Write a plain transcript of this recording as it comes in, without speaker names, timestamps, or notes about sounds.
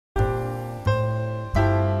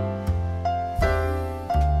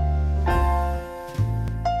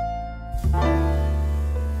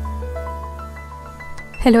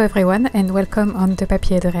Hello everyone and welcome on the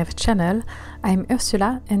Papier de Rêve channel. I'm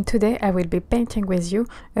Ursula and today I will be painting with you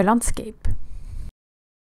a landscape.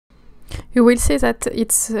 You will see that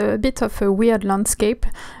it's a bit of a weird landscape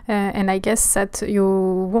and I guess that you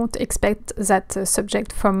won't expect that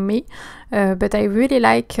subject from me, but I really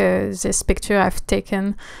like this picture I've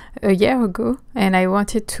taken a year ago and I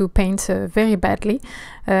wanted to paint very badly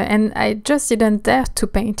and I just didn't dare to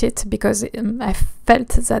paint it because I felt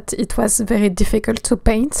that it was very difficult to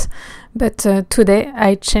paint, but today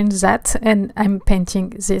I changed that and I'm painting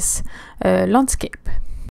this landscape.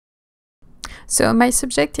 So my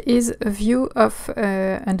subject is a view of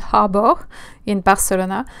an harbor in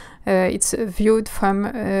Barcelona. It's viewed from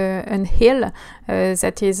an hill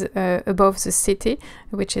that is above the city,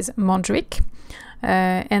 which is Montjuic.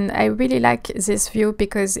 And I really like this view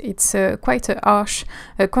because it's quite a harsh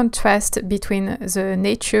contrast between the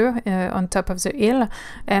nature on top of the hill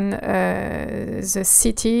and the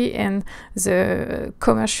city and the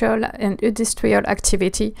commercial and industrial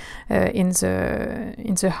activity in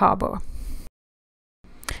the harbor.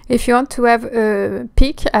 If you want to have a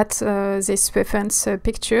peek at this reference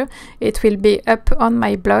picture, it will be up on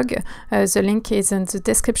my blog. The link is in the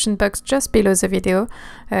description box just below the video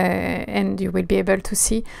and you will be able to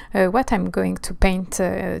see what I'm going to paint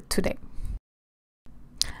today.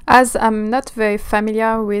 As I'm not very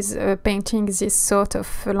familiar with painting this sort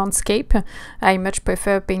of landscape, I much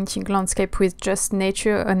prefer painting landscape with just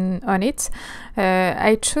nature on it.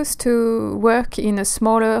 I choose to work in a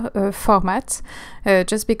smaller format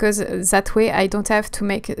just because that way I don't have to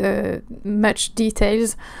make much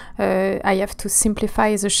details. I have to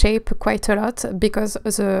simplify the shape quite a lot because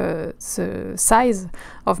the size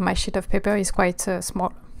of my sheet of paper is quite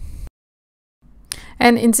small.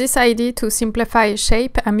 And in this idea to simplify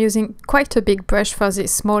shape, I'm using quite a big brush for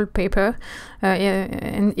this small paper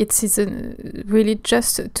and it is really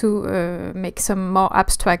just to make some more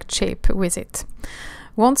abstract shape with it.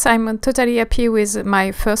 Once I'm totally happy with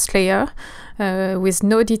my first layer, with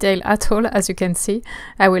no detail at all, as you can see,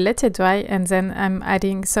 I will let it dry and then I'm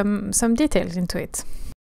adding some details into it.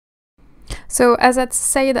 So as I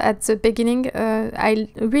said at the beginning, I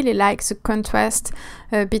really like the contrast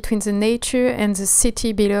between the nature and the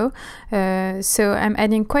city below. So I'm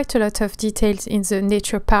adding quite a lot of details in the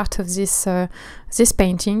nature part of this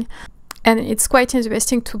painting. And it's quite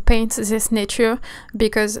interesting to paint this nature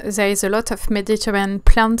because there is a lot of Mediterranean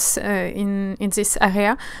plants in this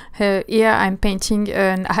area. Here I'm painting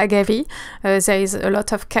an agave. There is a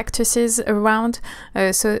lot of cactuses around,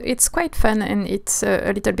 so it's quite fun and it's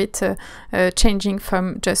a little bit changing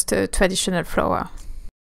from just a traditional flower.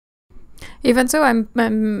 Even though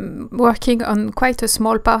I'm working on quite a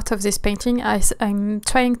small part of this painting, I'm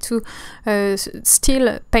trying to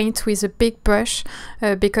still paint with a big brush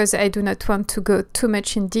because I do not want to go too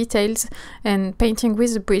much in details, and painting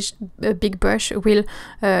with a big brush will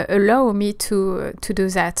allow me to do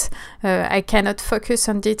that. I cannot focus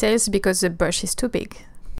on details because the brush is too big.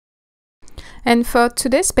 And for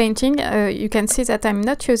today's painting, you can see that I'm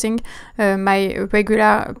not using my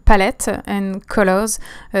regular palette and colors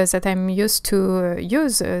that I'm used to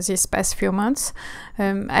use these past few months.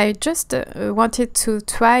 I just wanted to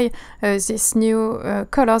try this new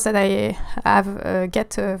colors that I have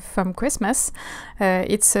get from Christmas.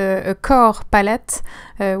 It's a core palette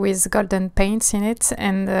with golden paints in it,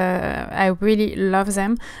 and I really love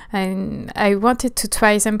them. And I wanted to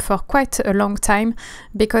try them for quite a long time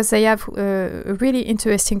because they have a really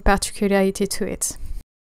interesting particularity to it.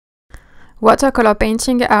 Watercolor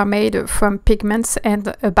painting are made from pigments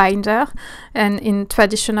and a binder, and in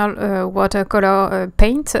traditional watercolor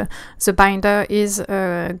paint, the binder is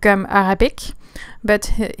gum arabic. But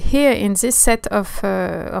here in this set of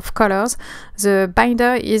colors, the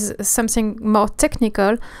binder is something more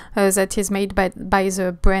technical that is made by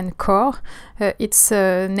the brand Core. It's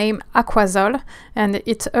named Aquazol, and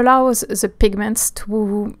it allows the pigments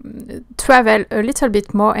to travel a little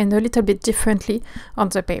bit more and a little bit differently on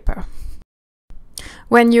the paper.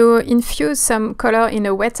 When you infuse some color in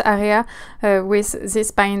a wet area with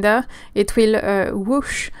this binder, it will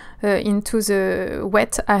whoosh into the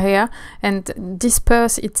wet area and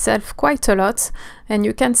disperse itself quite a lot. And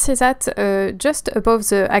you can see that just above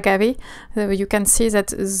the agave, you can see that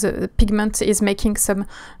the pigment is making some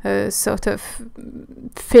sort of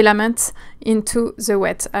filament into the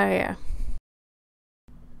wet area.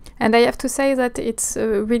 And I have to say that it's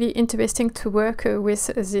really interesting to work with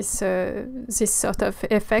this sort of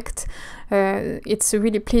effect. It's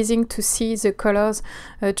really pleasing to see the colors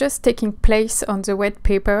just taking place on the wet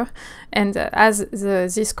paper, and as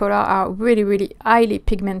these colors are really highly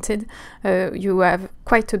pigmented, you have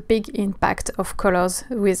quite a big impact of colors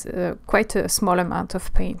with quite a small amount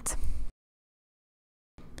of paint.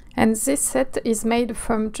 And this set is made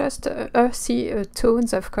from just earthy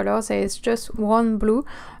tones of colors. There is just one blue,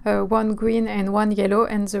 one green and one yellow,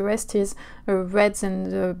 and the rest is reds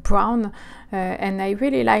and brown. And I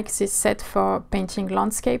really like this set for painting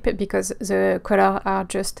landscape because the colors are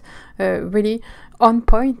just really on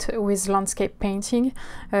point with landscape painting.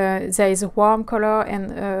 There is a warm color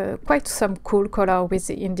and quite some cool color with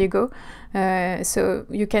the indigo. So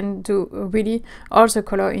you can do really all the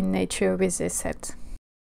color in nature with this set.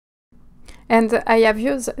 And I have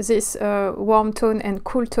used this warm tone and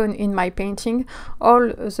cool tone in my painting. All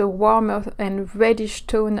the warmer and reddish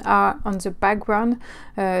tone are on the background.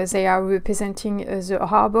 They are representing the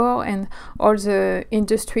harbor and all the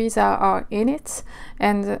industries are in it.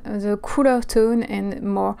 And the cooler tone and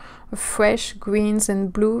more fresh greens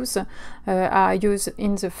and blues are used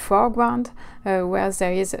in the foreground, where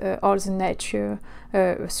there is all the nature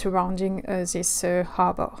surrounding this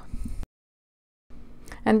harbor.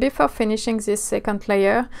 And before finishing this second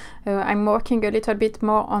layer, I'm working a little bit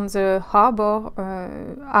more on the harbor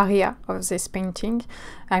area of this painting.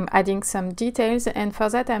 I'm adding some details, and for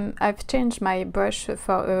that I've changed my brush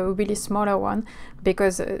for a really smaller one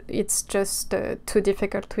because it's just too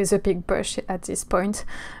difficult with a big brush at this point.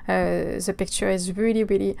 The picture is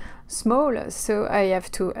really small, so I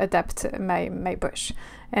have to adapt my brush.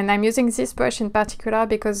 And I'm using this brush in particular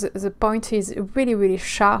because the point is really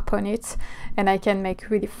sharp on it, and I can make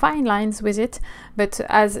really fine lines with it. But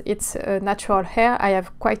as it's natural hair, I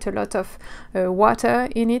have quite a lot of water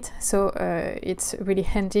in it, so it's really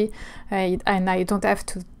handy, and I don't have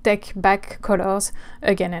to take back colors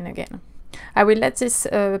again and again. I will let this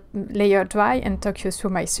layer dry and talk you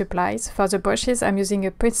through my supplies. For the brushes, I'm using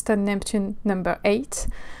a Princeton Neptune number 8,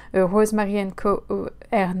 a Rosemary & Co.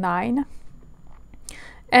 R9,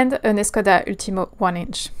 and an Escoda Último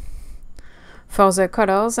 1-inch. For the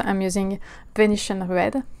colors, I'm using Venitien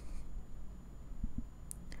red,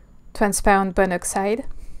 transparent bone oxide,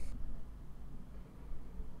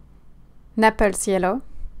 Naples yellow,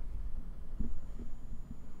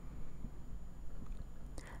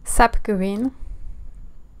 sap green,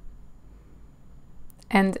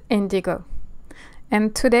 and indigo.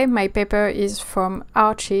 And today my paper is from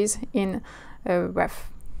Arches in rough.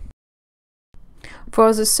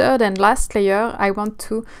 For the third and last layer, I want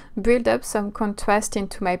to build up some contrast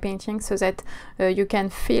into my painting so that you can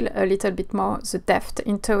feel a little bit more the depth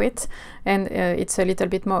into it, and it's a little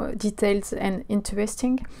bit more detailed and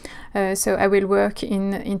interesting. So I will work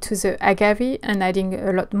into the agave and adding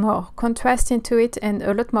a lot more contrast into it and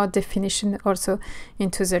a lot more definition also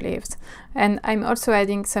into the leaves. And I'm also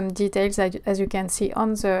adding some details, as you can see,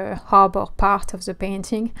 on the harbor part of the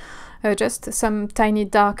painting. Just some tiny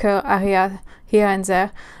darker area here and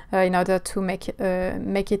there in order to make it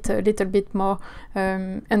a little bit more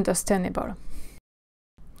understandable.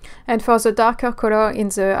 And for the darker color in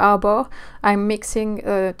the harbor, I'm mixing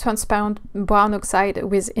transparent brown oxide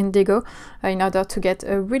with indigo in order to get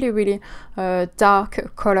a really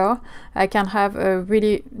dark color. I can have a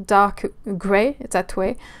really dark gray that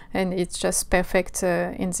way, and it's just perfect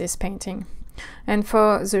in this painting. And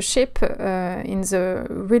for the ship in the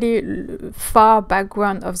really far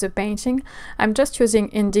background of the painting, I'm just using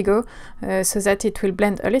indigo so that it will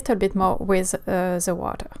blend a little bit more with the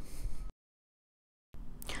water.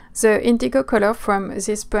 The indigo color from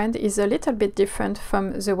this brand is a little bit different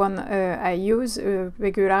from the one I use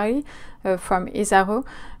regularly from Isaro.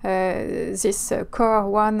 This core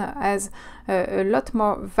one has a lot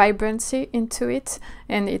more vibrancy into it,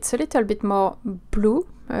 and it's a little bit more blue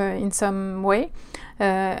in some way,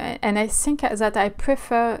 and I think that I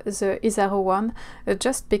prefer the Isaro one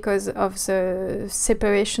just because of the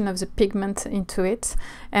separation of the pigment into it,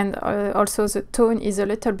 and also the tone is a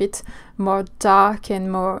little bit more dark and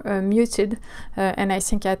more muted, and I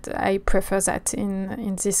think that I prefer that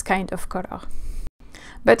in this kind of color.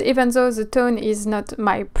 But even though the tone is not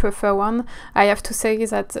my preferred one, I have to say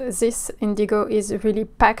that this indigo is really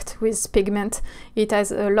packed with pigment. It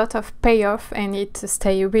has a lot of payoff and it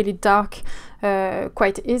stays really dark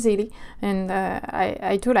quite easily, and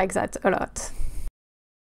I do like that a lot.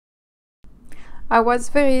 I was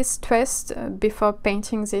very stressed before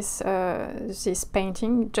painting this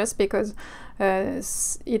painting, just because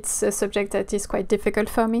it's a subject that is quite difficult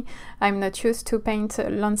for me. I'm not used to paint a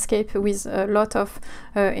landscape with a lot of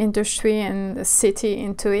industry and city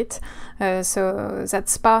into it, so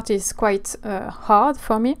that part is quite hard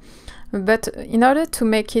for me. But in order to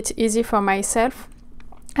make it easy for myself,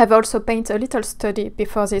 I've also painted a little study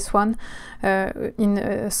before this one in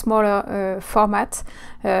a smaller format,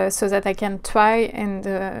 so that I can try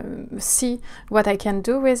and see what I can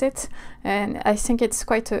do with it. And I think it's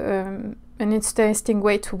quite an interesting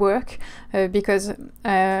way to work, because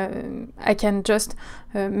I can just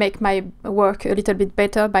make my work a little bit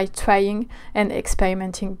better by trying and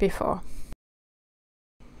experimenting before.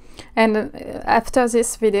 And after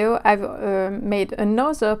this video, I've made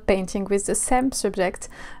another painting with the same subject,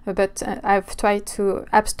 but I've tried to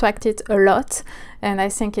abstract it a lot, and I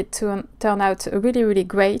think it turned out really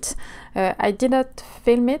great. I did not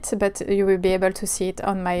film it, but you will be able to see it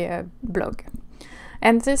on my blog.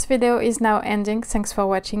 And this video is now ending. Thanks for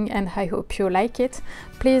watching, and I hope you like it.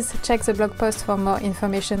 Please check the blog post for more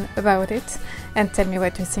information about it, and tell me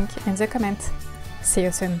what you think in the comments. See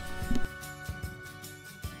you soon.